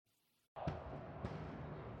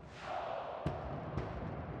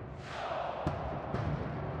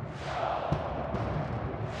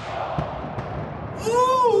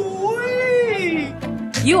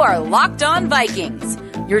You are Locked On Vikings,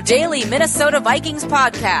 your daily Minnesota Vikings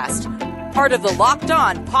podcast, part of the Locked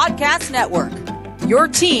On Podcast Network, your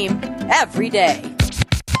team every day.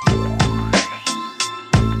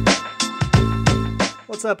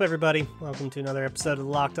 What's up, everybody? Welcome to another episode of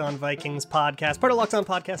the Locked On Vikings podcast, part of Locked On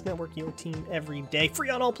Podcast Network, your team every day,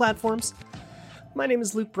 free on all platforms. My name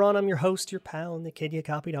is Luke Braun. I'm your host, your pal, and the kid you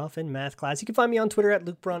copied off in math class. You can find me on Twitter at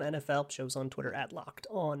Luke Braun NFL. Shows on Twitter at Locked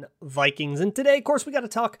On Vikings. And today, of course, we got to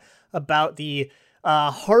talk about the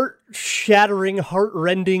heart-shattering,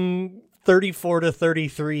 heart-rending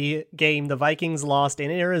 34-33 game the Vikings lost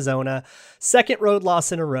in Arizona. Second road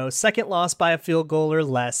loss in a row. Second loss by a field goal or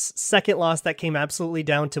less. Second loss that came absolutely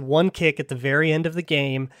down to one kick at the very end of the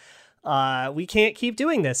game. We can't keep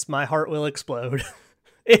doing this. My heart will explode.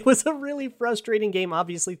 It was a really frustrating game.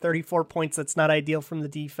 Obviously, 34 points. That's not ideal from the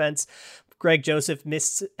defense. Greg Joseph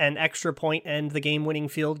missed an extra point and the game-winning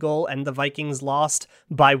field goal, and the Vikings lost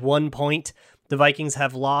by 1 point. The Vikings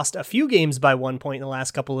have lost a few games by 1 point in the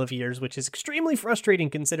last couple of years, which is extremely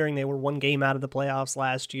frustrating considering they were one game out of the playoffs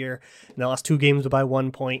last year, and they lost 2 games by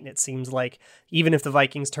 1 point, and it seems like even if the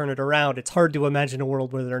Vikings turn it around, it's hard to imagine a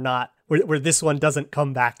world where they're not, where this one doesn't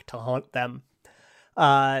come back to haunt them.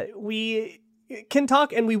 We can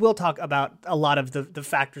talk, and we will talk about a lot of the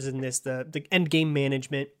factors in this, the end game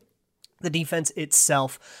management, the defense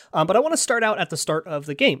itself. But I want to start out at the start of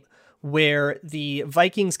the game, where the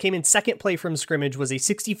Vikings came in second play from scrimmage was a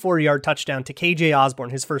 64-yard touchdown to KJ Osborne,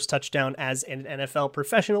 his first touchdown as an NFL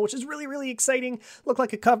professional, which is really, really exciting. Looked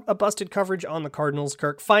like a busted coverage on the Cardinals.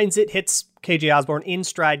 Kirk finds it, hits KJ Osborne in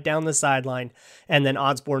stride down the sideline, and then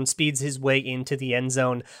Osborne speeds his way into the end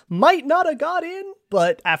zone. Might not have got in,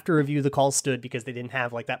 but after review, the call stood because they didn't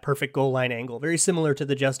have like that perfect goal line angle. Very similar to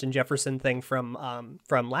the Justin Jefferson thing from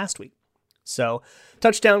last week. So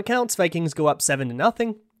touchdown counts. Vikings go up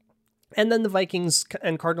 7-0. And then the Vikings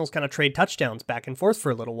and Cardinals kind of trade touchdowns back and forth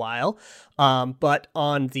for a little while. But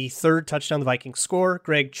on the third touchdown the Vikings score,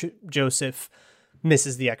 Greg Joseph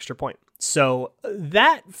misses the extra point. So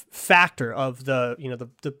that factor of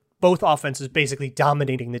the both offenses basically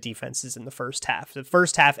dominating the defenses in the first half. The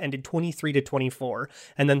first half ended 23-24,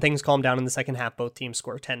 and then things calmed down in the second half. Both teams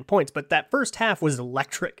scored 10 points. But that first half was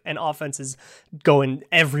electric, and offenses going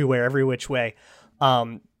everywhere, every which way.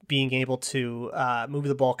 Being able to move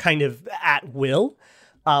the ball kind of at will.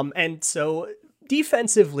 And so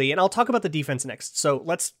defensively, and I'll talk about the defense next. So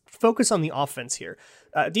let's focus on the offense here.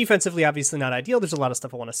 Defensively, obviously not ideal. There's a lot of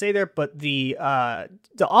stuff I want to say there, but the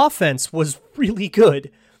offense was really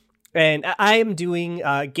good. And I am doing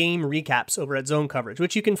game recaps over at Zone Coverage,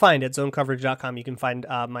 which you can find at zonecoverage.com. You can find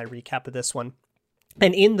my recap of this one.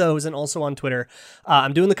 And in those, and also on Twitter,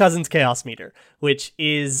 I'm doing the Cousins Chaos Meter, which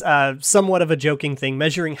is somewhat of a joking thing,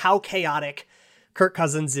 measuring how chaotic Kirk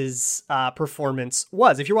Cousins' performance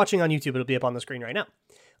was. If you're watching on YouTube, it'll be up on the screen right now.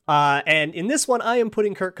 And in this one, I am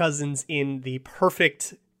putting Kirk Cousins in the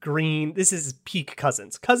perfect green. This is peak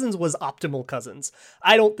Cousins. Cousins was optimal Cousins.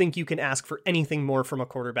 I don't think you can ask for anything more from a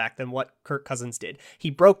quarterback than what Kirk Cousins did. He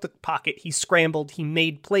broke the pocket. He scrambled. He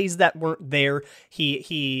made plays that weren't there.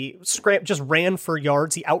 He just ran for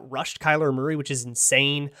yards. He outrushed Kyler Murray, which is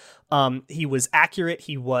insane. He was accurate.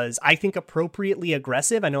 He was, I think, appropriately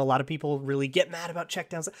aggressive. I know a lot of people really get mad about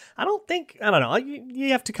checkdowns. I don't know.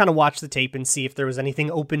 You have to kind of watch the tape and see if there was anything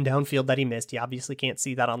open downfield that he missed. You obviously can't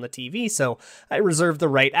see that on the TV. So I reserve the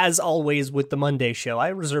right, as always with the Monday show, I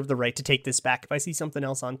reserve the right to take this back if I see something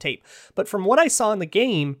else on tape. But from what I saw in the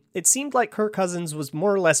game, it seemed like Kirk Cousins was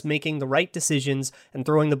more or less making the right decisions and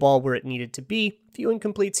throwing the ball where it needed to be. A few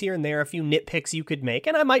incompletes here and there, a few nitpicks you could make,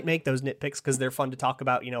 and I might make those nitpicks because they're fun to talk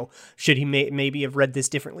about. Should he maybe have read this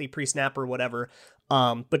differently pre-snap or whatever?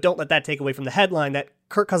 But don't let that take away from the headline that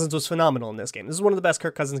Kirk Cousins was phenomenal in this game. This is one of the best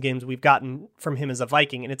Kirk Cousins games we've gotten from him as a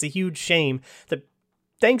Viking, and it's a huge shame that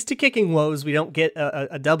thanks to kicking woes, we don't get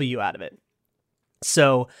a W out of it.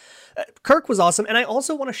 So Kirk was awesome, and I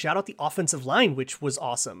also want to shout out the offensive line, which was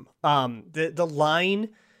awesome. The line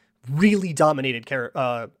really dominated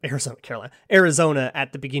Arizona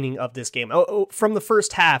at the beginning of this game. From the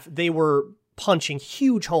first half, they were punching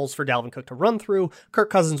huge holes for Dalvin Cook to run through.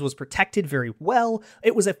 Kirk Cousins was protected very well.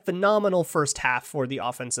 It was a phenomenal first half for the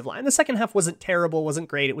offensive line. The second half wasn't terrible, wasn't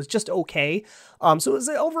great. It was just okay. So it was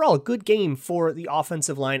overall a good game for the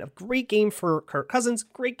offensive line. A great game for Kirk Cousins.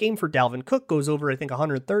 Great game for Dalvin Cook. Goes over, I think,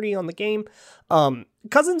 130 on the game.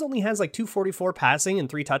 Cousins only has like 244 passing and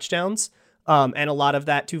 3 touchdowns. And a lot of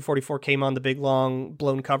that 244 came on the big, long,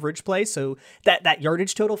 blown coverage play. So that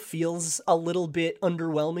yardage total feels a little bit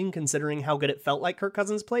underwhelming considering how good it felt like Kirk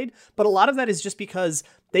Cousins played. But a lot of that is just because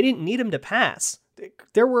they didn't need him to pass.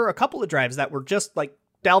 There were a couple of drives that were just like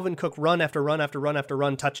Dalvin Cook run after run after run after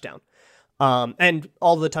run touchdown. And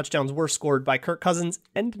all the touchdowns were scored by Kirk Cousins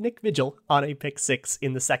and Nick Vigil on a pick six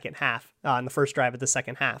in the second half, on the first drive of the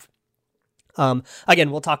second half.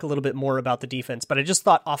 Again, we'll talk a little bit more about the defense, but I just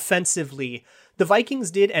thought offensively, the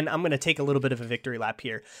Vikings did, and I'm going to take a little bit of a victory lap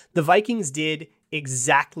here. The Vikings did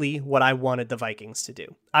exactly what I wanted the Vikings to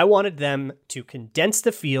do. I wanted them to condense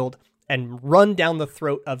the field and run down the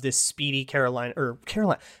throat of this speedy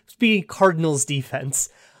speedy Cardinals defense.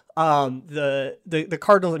 The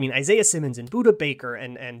Cardinals, I mean, Isaiah Simmons and Budda Baker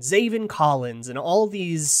and Zaven Collins and all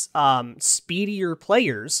these speedier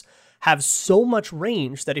players have so much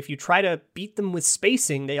range that if you try to beat them with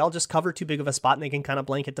spacing, they all just cover too big of a spot and they can kind of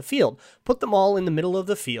blanket the field. Put them all in the middle of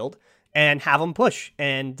the field and have them push,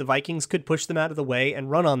 and the Vikings could push them out of the way and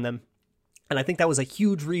run on them. And I think that was a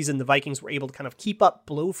huge reason the Vikings were able to kind of keep up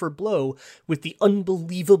blow for blow with the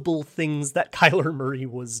unbelievable things that Kyler Murray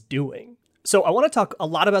was doing. So I want to talk a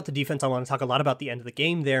lot about the defense. I want to talk a lot about the end of the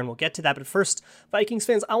game there, and we'll get to that. But first, Vikings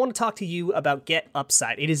fans, I want to talk to you about Get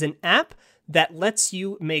Upside. It is an app that lets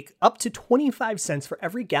you make up to 25 cents for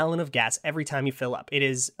every gallon of gas every time you fill up. It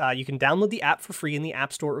is, you can download the app for free in the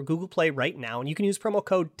App Store or Google Play right now, and you can use promo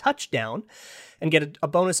code TOUCHDOWN and get a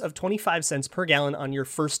bonus of 25 cents per gallon on your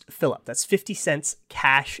first fill up. That's 50 cents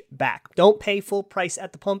cash back. Don't pay full price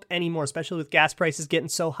at the pump anymore, especially with gas prices getting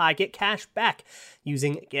so high. Get cash back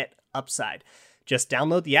using Get Upside. Just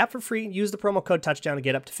download the app for free, use the promo code TOUCHDOWN to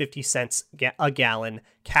get up to 50 cents a gallon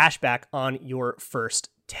cash back on your first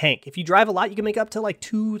tank. If you drive a lot, you can make up to like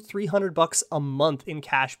 $200-$300 a month in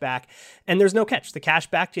cash back, and there's no catch. The cash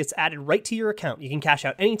back gets added right to your account. You can cash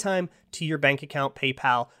out anytime to your bank account,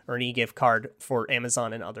 PayPal, or an e-gift card for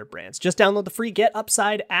Amazon and other brands. Just download the free Get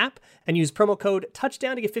Upside app and use promo code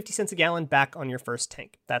TOUCHDOWN to get 50 cents a gallon back on your first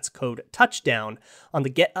tank. That's code TOUCHDOWN on the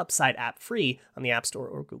Get Upside app, free on the App Store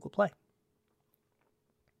or Google Play.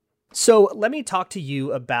 So let me talk to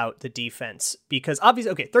you about the defense, because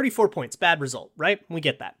obviously, 34 points, bad result, right? We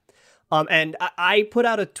get that. And I put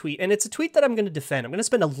out a tweet, and it's a tweet that I'm going to defend. I'm going to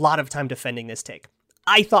spend a lot of time defending this take.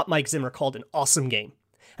 I thought Mike Zimmer called an awesome game.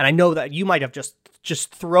 And I know that you might have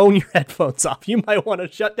just thrown your headphones off. You might want to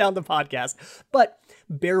shut down the podcast, but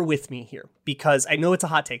bear with me here, because I know it's a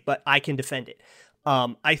hot take, but I can defend it.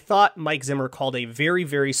 I thought Mike Zimmer called a very,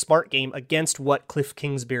 very smart game against what Cliff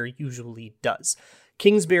Kingsbury usually does.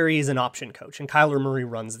 Kingsbury is an option coach, and Kyler Murray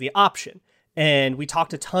runs the option. And we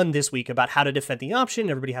talked a ton this week about how to defend the option.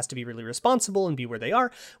 Everybody has to be really responsible and be where they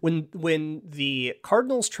are. When the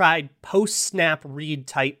Cardinals tried post-snap read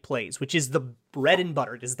type plays, which is the bread and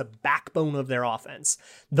butter, it is the backbone of their offense,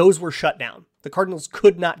 those were shut down. The Cardinals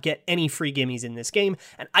could not get any free gimmies in this game,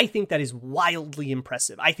 and I think that is wildly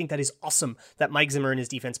impressive. I think that is awesome that Mike Zimmer and his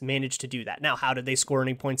defense managed to do that. Now, how did they score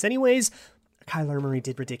any points anyways? Kyler Murray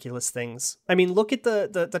did ridiculous things. I mean, look at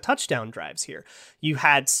the touchdown drives here. You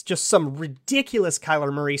had just some ridiculous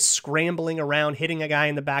Kyler Murray scrambling around, hitting a guy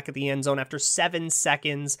in the back of the end zone after 7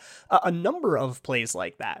 seconds, a number of plays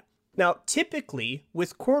like that. Now, typically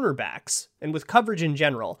with cornerbacks and with coverage in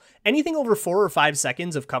general, anything over 4 or 5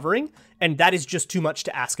 seconds of covering, and that is just too much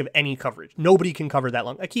to ask of any coverage. Nobody can cover that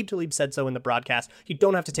long. Aqib Talib said so in the broadcast. You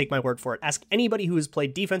don't have to take my word for it. Ask anybody who has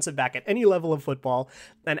played defensive back at any level of football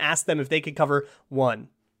and ask them if they could cover 1,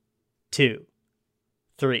 2,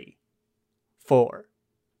 3, 4,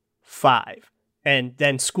 5, and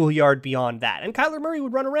then schoolyard beyond that. And Kyler Murray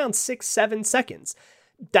would run around 6, 7 seconds.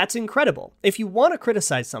 That's incredible. If you want to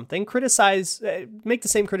criticize something, make the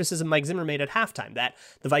same criticism Mike Zimmer made at halftime, that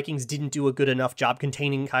the Vikings didn't do a good enough job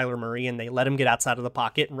containing Kyler Murray and they let him get outside of the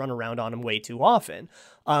pocket and run around on him way too often.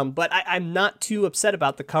 But I'm not too upset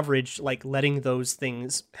about the coverage, like letting those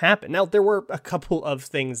things happen. Now, there were a couple of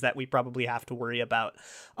things that we probably have to worry about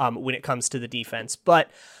when it comes to the defense,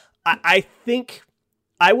 but I think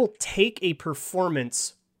I will take a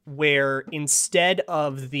performance where instead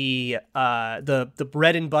of the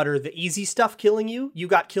bread and butter, the easy stuff killing you, you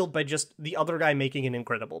got killed by just the other guy making an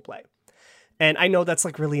incredible play. And I know that's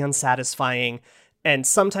like really unsatisfying. And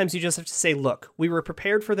sometimes you just have to say, look, we were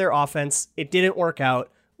prepared for their offense. It didn't work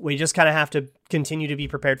out. We just kind of have to continue to be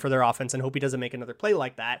prepared for their offense and hope he doesn't make another play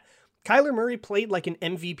like that. Kyler Murray played like an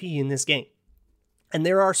MVP in this game. And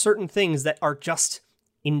there are certain things that are just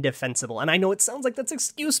indefensible. And I know it sounds like that's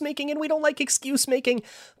excuse making, and we don't like excuse making,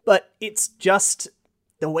 but it's just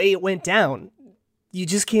the way it went down. You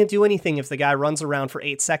just can't do anything if the guy runs around for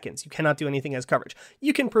 8 seconds. You cannot do anything as coverage.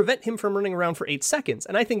 You can prevent him from running around for 8 seconds.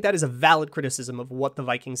 And I think that is a valid criticism of what the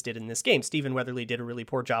Vikings did in this game. Stephen Weatherly did a really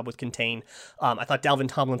poor job with contain. I thought Dalvin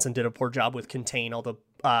Tomlinson did a poor job with contain, although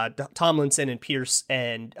Tomlinson and Pierce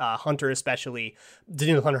and Hunter especially.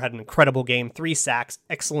 Daniel Hunter had an incredible game, 3 sacks,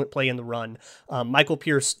 excellent play in the run. Michael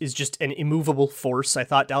Pierce is just an immovable force. I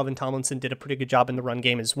thought Dalvin Tomlinson did a pretty good job in the run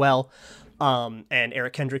game as well. And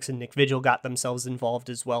Eric Kendricks and Nick Vigil got themselves involved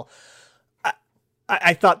as well.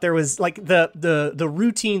 I thought there was like the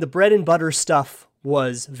routine, the bread and butter stuff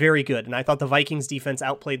was very good. And I thought the Vikings defense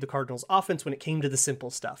outplayed the Cardinals offense when it came to the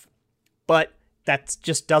simple stuff. But that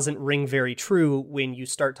just doesn't ring very true when you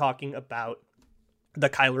start talking about the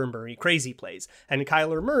Kyler Murray crazy plays. And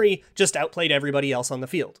Kyler Murray just outplayed everybody else on the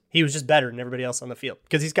field. He was just better than everybody else on the field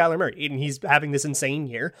because he's Kyler Murray and he's having this insane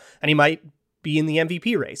year and he might be in the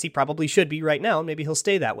MVP race. He probably should be right now. And maybe he'll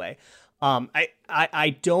stay that way.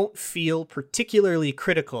 I don't feel particularly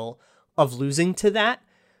critical of losing to that.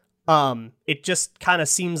 It just kind of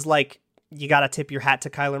seems like you got to tip your hat to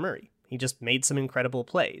Kyler Murray. He just made some incredible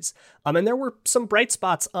plays. And there were some bright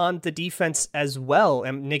spots on the defense as well.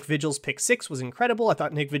 And Nick Vigil's pick 6 was incredible. I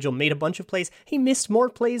thought Nick Vigil made a bunch of plays. He missed more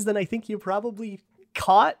plays than I think you probably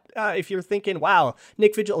caught. If you're thinking, wow,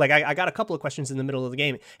 Nick Vigil, like I got a couple of questions in the middle of the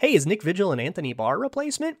game. Hey, is Nick Vigil an Anthony Barr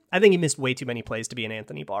replacement? I think he missed way too many plays to be an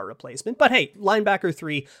Anthony Barr replacement. But hey, linebacker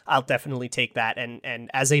 3, I'll definitely take that.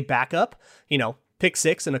 And as a backup, pick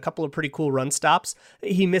 6 and a couple of pretty cool run stops.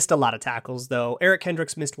 He missed a lot of tackles though. Eric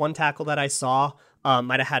Kendricks missed 1 tackle that I saw.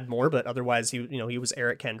 Might have had more, but otherwise he was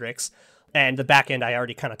Eric Kendricks. And the back end I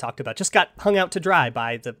already kind of talked about, just got hung out to dry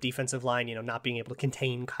by the defensive line, not being able to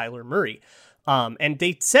contain Kyler Murray. And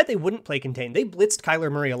they said they wouldn't play contain. They blitzed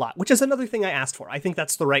Kyler Murray a lot, which is another thing I asked for. I think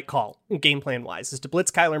that's the right call, game plan wise, is to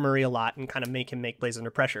blitz Kyler Murray a lot and kind of make him make plays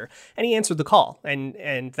under pressure. And he answered the call.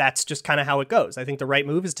 And that's just kind of how it goes. I think the right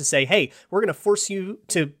move is to say, hey, we're going to force you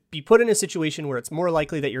to be put in a situation where it's more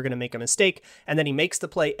likely that you're going to make a mistake. And then he makes the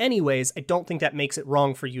play anyways. I don't think that makes it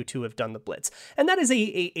wrong for you to have done the blitz. And that is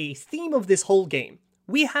a theme of this whole game.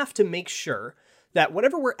 We have to make sure that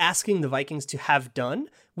whatever we're asking the Vikings to have done,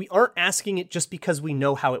 we aren't asking it just because we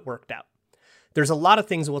know how it worked out. There's a lot of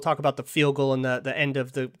things, we'll talk about the field goal and the end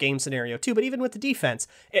of the game scenario too, but even with the defense,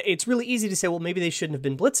 it's really easy to say, well, maybe they shouldn't have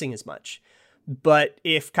been blitzing as much. But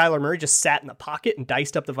if Kyler Murray just sat in the pocket and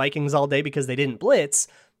diced up the Vikings all day because they didn't blitz,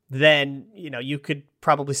 then, you could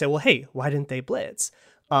probably say, well, hey, why didn't they blitz?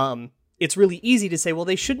 It's really easy to say, well,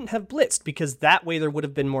 they shouldn't have blitzed because that way there would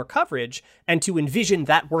have been more coverage and to envision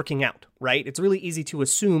that working out, right? It's really easy to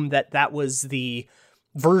assume that that was the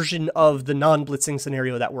version of the non-blitzing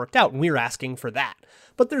scenario that worked out, and we were asking for that.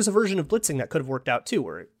 But there's a version of blitzing that could have worked out too,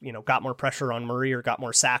 where it, got more pressure on Murray or got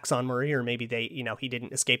more sacks on Murray, or maybe they, he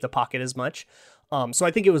didn't escape the pocket as much. So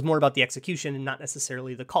I think it was more about the execution and not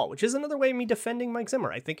necessarily the call, which is another way of me defending Mike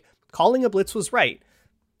Zimmer. I think calling a blitz was right.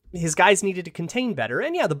 His guys needed to contain better.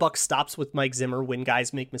 And yeah, the buck stops with Mike Zimmer when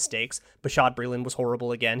guys make mistakes. Bashad Breeland was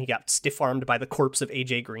horrible again. He got stiff-armed by the corpse of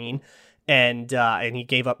AJ Green. And he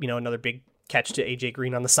gave up, another big catch to AJ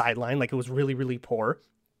Green on the sideline. Like, it was really, really poor.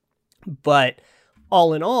 But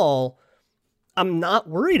all in all, I'm not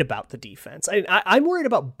worried about the defense. I'm worried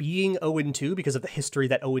about being 0-2 because of the history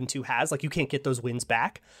that 0-2 has. Like, you can't get those wins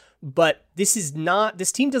back. But this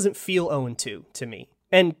team doesn't feel 0-2 to me.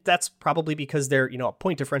 And that's probably because they're, a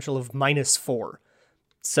point differential of -4.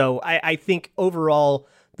 So I think overall,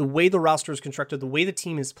 the way the roster is constructed, the way the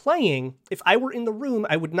team is playing, if I were in the room,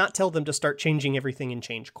 I would not tell them to start changing everything and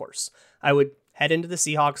change course. I would head into the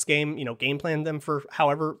Seahawks game, game plan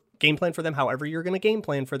for them however you're going to game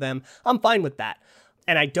plan for them. I'm fine with that.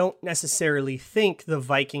 And I don't necessarily think the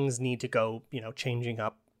Vikings need to go, changing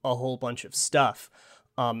up a whole bunch of stuff.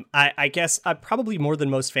 I guess I probably more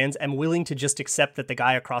than most fans am willing to just accept that the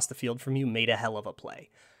guy across the field from you made a hell of a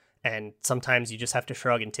play. And sometimes you just have to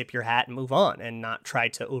shrug and tip your hat and move on and not try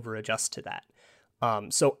to over adjust to that.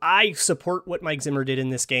 So I support what Mike Zimmer did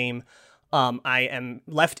in this game. I am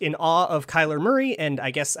left in awe of Kyler Murray. And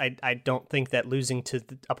I guess I don't think that losing to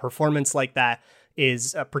a performance like that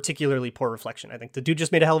is a particularly poor reflection. I think the dude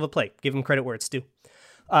just made a hell of a play. Give him credit where it's due.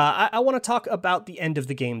 I want to talk about the end of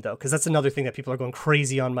the game, though, because that's another thing that people are going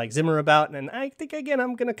crazy on Mike Zimmer about. And I think, again,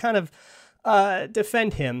 I'm going to kind of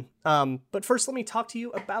defend him. But first, let me talk to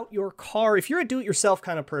you about your car. If you're a do-it-yourself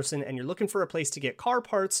kind of person and you're looking for a place to get car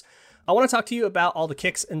parts, I want to talk to you about all the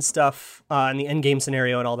kicks and stuff and the end game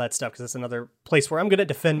scenario and all that stuff, because that's another place where I'm going to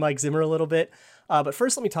defend Mike Zimmer a little bit. But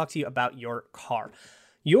first, let me talk to you about your car.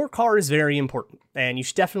 Your car is very important, and you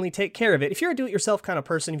should definitely take care of it. If you're a do-it-yourself kind of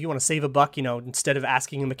person, if you want to save a buck, instead of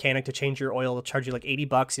asking a mechanic to change your oil, they'll charge you like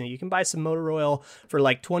 $80. You can buy some motor oil for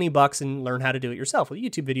like $20 and learn how to do it yourself with a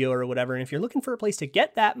YouTube video or whatever. And if you're looking for a place to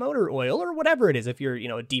get that motor oil or whatever it is, if you're,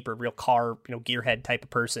 a deeper, real car, gearhead type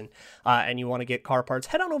of person, and you want to get car parts,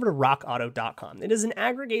 head on over to rockauto.com. It is an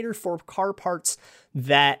aggregator for car parts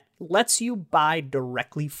that lets you buy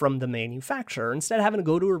directly from the manufacturer instead of having to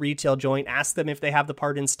go to a retail joint, ask them if they have the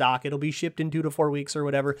part in stock. It'll be shipped in 2 to 4 weeks or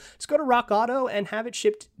whatever. Just go to Rock Auto and have it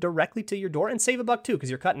shipped directly to your door and save a buck too,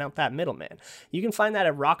 because you're cutting out that middleman. You can find that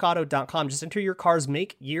at rockauto.com. Just enter your car's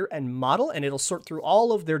make, year, and model, and it'll sort through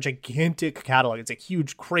all of their gigantic catalog. It's a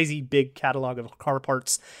huge, crazy big catalog of car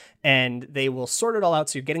parts, and they will sort it all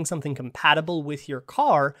out so you're getting something compatible with your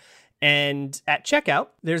car. And at checkout,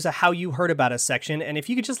 there's a How You Heard About Us section. And if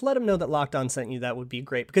you could just let them know that Locked On sent you, that would be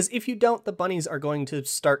great. Because if you don't, the bunnies are going to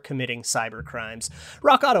start committing cyber crimes.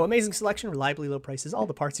 Rock Auto, amazing selection, reliably low prices, all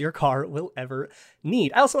the parts your car will ever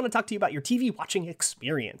need. I also want to talk to you about your TV watching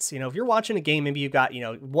experience. If you're watching a game, maybe you've got,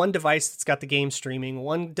 one device that's got the game streaming,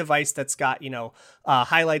 one device that's got,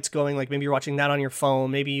 highlights going, like maybe you're watching that on your phone.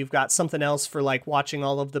 Maybe you've got something else for like watching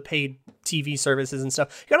all of the paid TV services and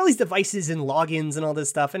stuff. You got all these devices and logins and all this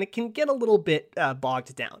stuff, and it can get a little bit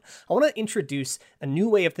bogged down. I want to introduce a new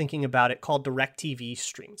way of thinking about it called DirecTV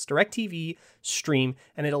Stream. It's DirecTV Stream,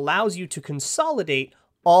 and it allows you to consolidate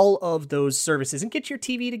all of those services and get your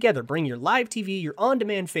TV together. Bring your live TV, your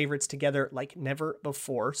on-demand favorites together like never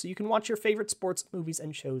before, so you can watch your favorite sports, movies,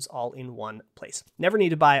 and shows all in one place. Never need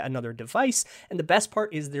to buy another device, and the best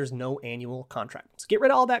part is there's no annual contract. So get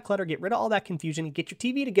rid of all that clutter, get rid of all that confusion, and get your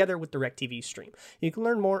TV together with DirecTV Stream. You can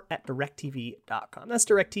learn more at directtv.com. That's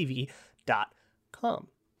directtv.com.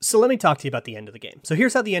 So let me talk to you about the end of the game. So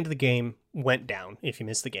here's how the end of the game went down, if you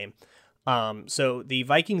missed the game. So the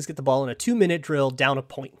Vikings get the ball in a 2-minute drill down a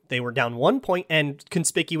point. They were down 1 point, and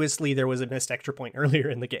conspicuously there was a missed extra point earlier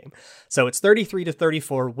in the game. So it's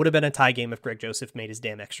 33-34. Would have been a tie game if Greg Joseph made his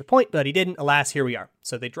damn extra point, but he didn't. Alas, here we are.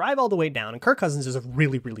 So they drive all the way down, and Kirk Cousins does a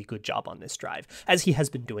really, really good job on this drive, as he has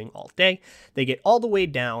been doing all day. They get all the way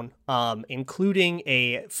down, including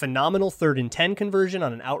a phenomenal 3rd and 10 conversion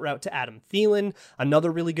on an out route to Adam Thielen,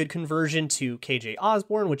 another really good conversion to KJ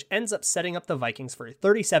Osborne, which ends up setting up the Vikings for a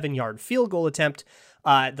 37-yard field goal attempt.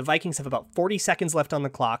 The Vikings have about 40 seconds left on the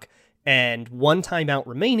clock and 1 timeout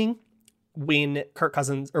remaining when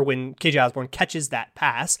when KJ Osborne catches that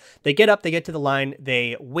pass. They get up, they get to the line,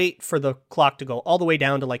 they wait for the clock to go all the way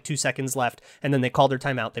down to like 2 seconds left, and then they call their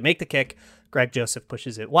timeout. They make the kick. Greg Joseph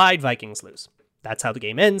pushes it wide. Vikings lose. That's how the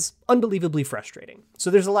game ends. Unbelievably frustrating. So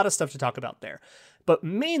there's a lot of stuff to talk about there. But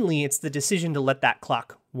mainly it's the decision to let that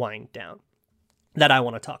clock wind down that I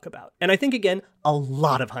want to talk about. And I think, again, a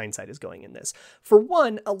lot of hindsight is going in this. For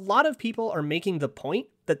one, a lot of people are making the point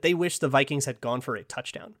that they wish the Vikings had gone for a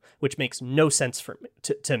touchdown, which makes no sense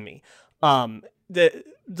to me.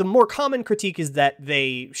 The more common critique is that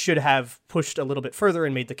they should have pushed a little bit further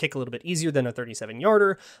and made the kick a little bit easier than a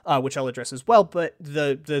 37-yarder, which I'll address as well. But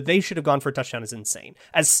the they should have gone for a touchdown is insane.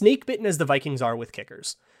 As snake-bitten as the Vikings are with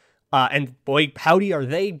kickers, and boy, howdy are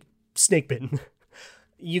they snake-bitten.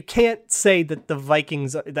 You can't say that the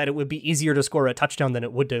Vikings, that it would be easier to score a touchdown than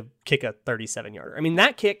it would to kick a 37-yarder. I mean,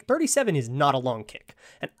 that kick, 37 is not a long kick.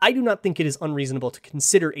 And I do not think it is unreasonable to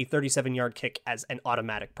consider a 37-yard kick as an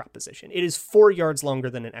automatic proposition. It is 4 yards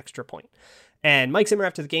longer than an extra point. And Mike Zimmer,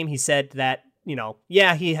 after the game, he said that,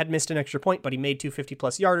 he had missed an extra point, but he made 2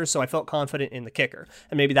 50-plus yarders, so I felt confident in the kicker.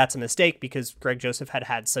 And maybe that's a mistake because Greg Joseph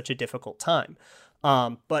had such a difficult time.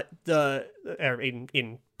 But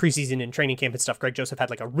in preseason and training camp and stuff, Greg Joseph had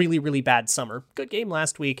like a really, really bad summer. Good game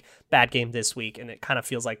last week, bad game this week. And it kind of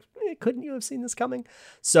feels like, couldn't you have seen this coming?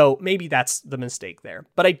 So maybe that's the mistake there.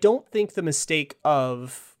 But I don't think the mistake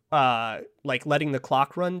of letting the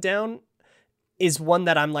clock run down is one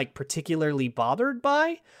that I'm like particularly bothered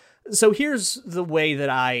by. So here's the way that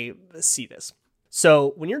I see this.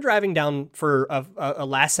 So when you're driving down for a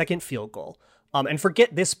last second field goal, and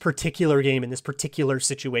forget this particular game and this particular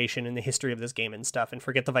situation in the history of this game and stuff, and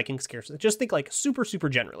forget the Vikings scarcity. Just think like super, super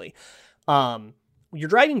generally. You're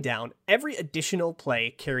driving down, every additional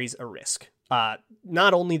play carries a risk.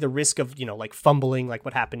 Not only the risk of, like fumbling, like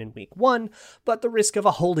what happened in week 1, but the risk of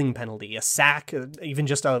a holding penalty, a sack, even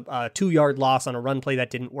just a 2-yard loss on a run play that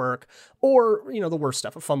didn't work, or, the worst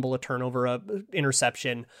stuff, a fumble, a turnover, a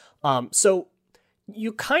interception. So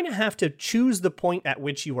you kind of have to choose the point at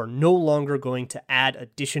which you are no longer going to add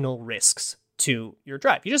additional risks to your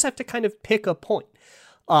drive. You just have to kind of pick a point.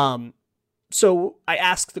 So I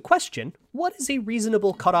ask the question, what is a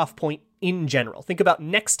reasonable cutoff point in general? Think about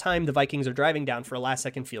next time the Vikings are driving down for a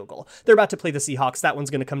last-second field goal. They're about to play the Seahawks. That one's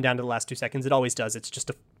going to come down to the last 2 seconds. It always does. It's just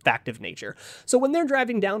a fact of nature. So when they're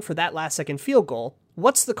driving down for that last-second field goal,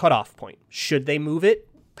 what's the cutoff point? Should they move it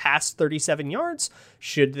past 37 yards?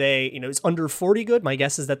 Should they, is under 40 good? My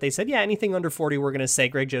guess is that they said, yeah, anything under 40, we're going to say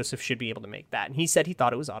Greg Joseph should be able to make that. And he said he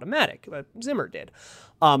thought it was automatic. Zimmer did.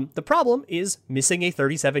 The problem is missing a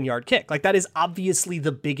 37-yard kick. Like, that is obviously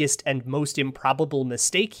the biggest and most improbable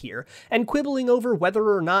mistake here. And quibbling over whether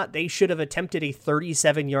or not they should have attempted a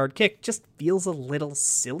 37-yard kick just feels a little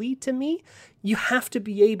silly to me. You have to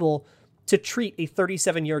be able to treat a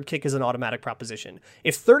 37-yard kick as an automatic proposition.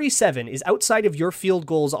 If 37 is outside of your field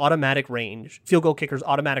goal kicker's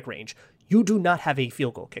automatic range, you do not have a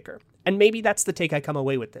field goal kicker. And maybe that's the take I come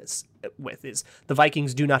away with is the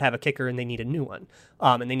Vikings do not have a kicker and they need a new one.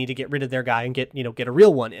 And they need to get rid of their guy and get a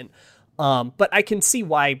real one in. But I can see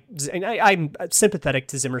why, and I'm sympathetic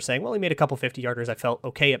to Zimmer saying, well, he made a couple 50-yarders. I felt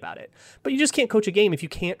okay about it. But you just can't coach a game if you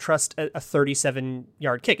can't trust a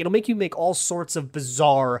 37-yard kick. It'll make you make all sorts of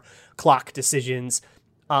bizarre clock decisions.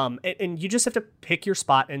 And you just have to pick your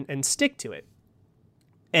spot and stick to it.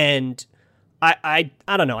 And I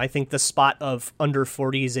don't know. I think the spot of under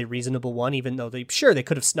 40 is a reasonable one, even though they could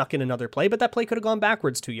have snuck in another play, but that play could have gone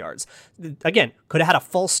backwards 2 yards. Again, could have had a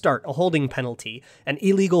false start, a holding penalty, an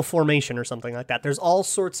illegal formation or something like that. There's all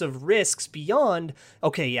sorts of risks beyond,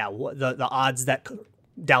 the odds that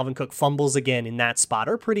Dalvin Cook fumbles again in that spot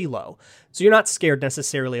are pretty low. So you're not scared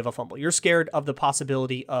necessarily of a fumble. You're scared of the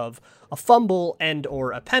possibility of a fumble and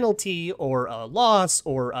or a penalty or a loss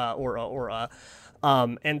or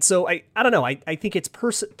and so I don't know. I think it's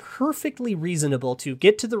perfectly reasonable to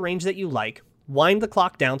get to the range that you like, wind the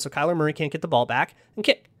clock down so Kyler Murray can't get the ball back, and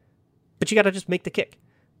kick. But you got to just make the kick.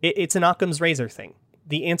 It's an Occam's razor thing.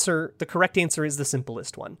 The correct answer is the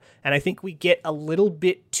simplest one. And I think we get a little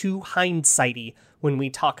bit too hindsighty when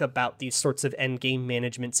we talk about these sorts of end game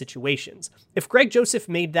management situations. If Greg Joseph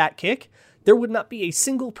made that kick, there would not be a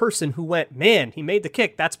single person who went, man, he made the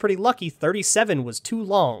kick. That's pretty lucky. 37 was too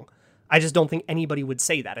long. I just don't think anybody would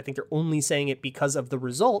say that. I think they're only saying it because of the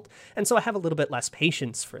result. And so I have a little bit less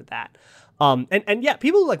patience for that. And yeah,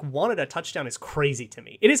 people who wanted a touchdown is crazy to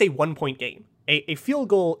me. It is a 1-point game. A field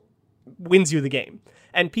goal wins you the game.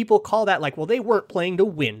 And people call that well, they weren't playing to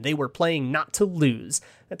win. They were playing not to lose.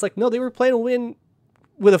 It's no, they were playing to win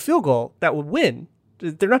with a field goal that would win.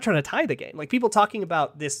 They're not trying to tie the game. People talking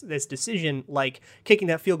about this decision, kicking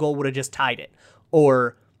that field goal would have just tied it.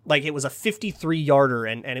 Or it was a 53-yarder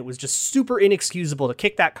and it was just super inexcusable to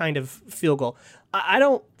kick that kind of field goal. I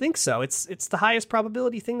don't think so. It's the highest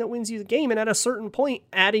probability thing that wins you the game. And at a certain point,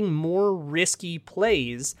 adding more risky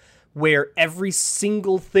plays where every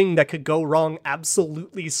single thing that could go wrong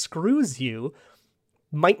absolutely screws you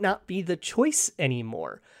might not be the choice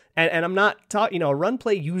anymore. And I'm not talking, a run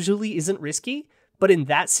play usually isn't risky, but in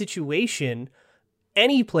that situation,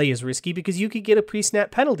 any play is risky because you could get a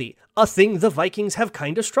pre-snap penalty, a thing the Vikings have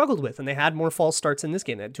kind of struggled with. And they had more false starts in this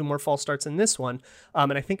game. They had 2 more false starts in this one.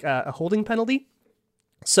 And I think a holding penalty.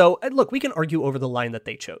 So look, we can argue over the line that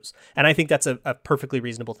they chose. And I think that's a perfectly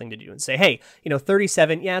reasonable thing to do and say, hey,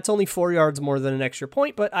 37, yeah, it's only 4 yards more than an extra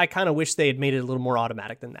point, but I kind of wish they had made it a little more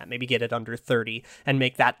automatic than that. Maybe get it under 30 and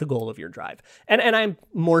make that the goal of your drive. And I'm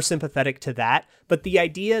more sympathetic to that. But the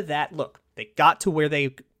idea that, look, they got to where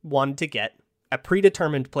they wanted to get, a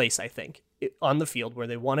predetermined place, I think, on the field where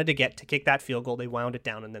they wanted to get to kick that field goal. They wound it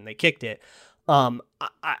down and then they kicked it.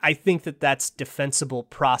 I think that's defensible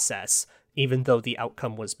process, even though the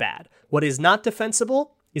outcome was bad. What is not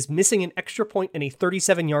defensible is missing an extra point in a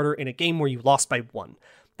 37-yarder in a game where you lost by 1.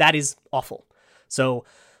 That is awful. So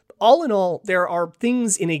all in all, there are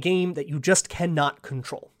things in a game that you just cannot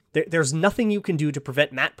control. There's nothing you can do to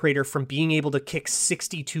prevent Matt Prater from being able to kick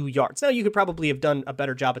 62 yards. Now, you could probably have done a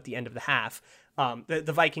better job at the end of the half.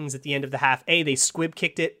 The Vikings at the end of the half, they squib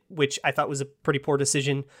kicked it, which I thought was a pretty poor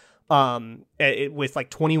decision. With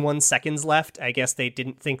 21 seconds left, I guess they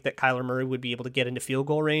didn't think that Kyler Murray would be able to get into field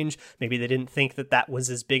goal range. Maybe they didn't think that was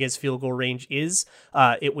as big as field goal range is.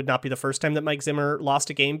 It would not be the first time that Mike Zimmer lost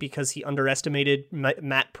a game because he underestimated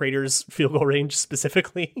Matt Prater's field goal range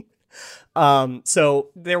specifically. So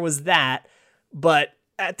there was that, but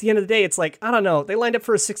at the end of the day, it's I don't know. They lined up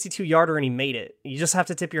for a 62-yarder and he made it. You just have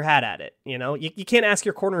to tip your hat at it. You can't ask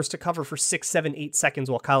your corners to cover for 6, 7, 8 seconds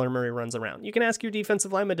while Kyler Murray runs around. You can ask your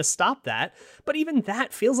defensive lineman to stop that, but even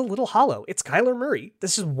that feels a little hollow. It's Kyler Murray.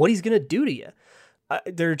 This is what he's going to do to you.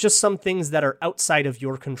 There are just some things that are outside of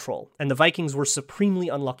your control, and the Vikings were supremely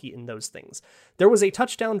unlucky in those things. There was a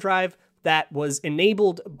touchdown drive that was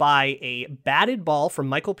enabled by a batted ball from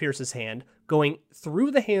Michael Pierce's hand, going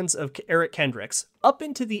through the hands of Eric Kendricks up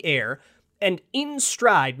into the air, and in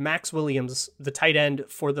stride, Max Williams, the tight end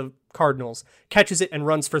for the Cardinals, catches it and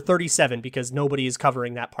runs for 37 because nobody is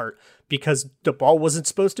covering that part because the ball wasn't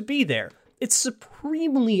supposed to be there. It's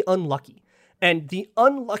supremely unlucky. And the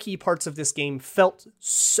unlucky parts of this game felt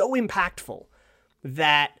so impactful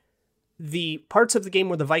that the parts of the game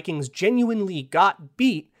where the Vikings genuinely got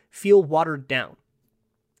beat feel watered down.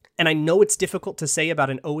 And I know it's difficult to say about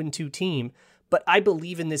an 0-2 team, but I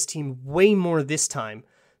believe in this team way more this time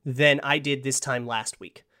than I did this time last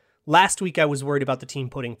week. Last week, I was worried about the team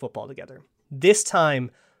putting football together. This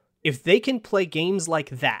time, if they can play games like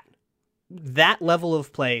that level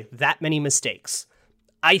of play, that many mistakes,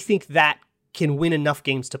 I think that can win enough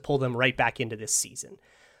games to pull them right back into this season.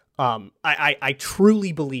 I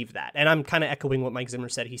truly believe that. And I'm kind of echoing what Mike Zimmer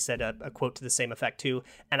said. He said a quote to the same effect too.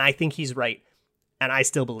 And I think he's right. And I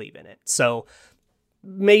still believe in it. So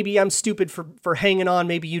maybe I'm stupid for hanging on.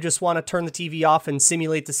 Maybe you just want to turn the TV off and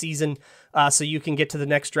simulate the season so you can get to the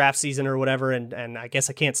next draft season or whatever. And I guess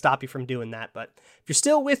I can't stop you from doing that. But if you're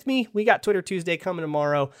still with me, we got Twitter Tuesday coming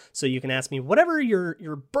tomorrow. So you can ask me whatever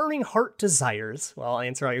your burning heart desires. Well, I'll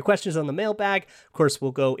answer all your questions on the mailbag. Of course,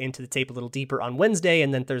 we'll go into the tape a little deeper on Wednesday.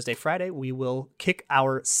 And then Thursday, Friday, we will kick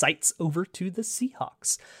our sights over to the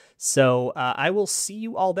Seahawks. So I will see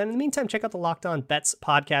you all then. In the meantime, check out the Locked On Bets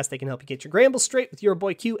podcast. They can help you get your Gramble straight with your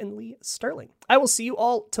boy Q and Lee Sterling. I will see you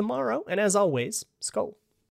all tomorrow. And as always, Skol.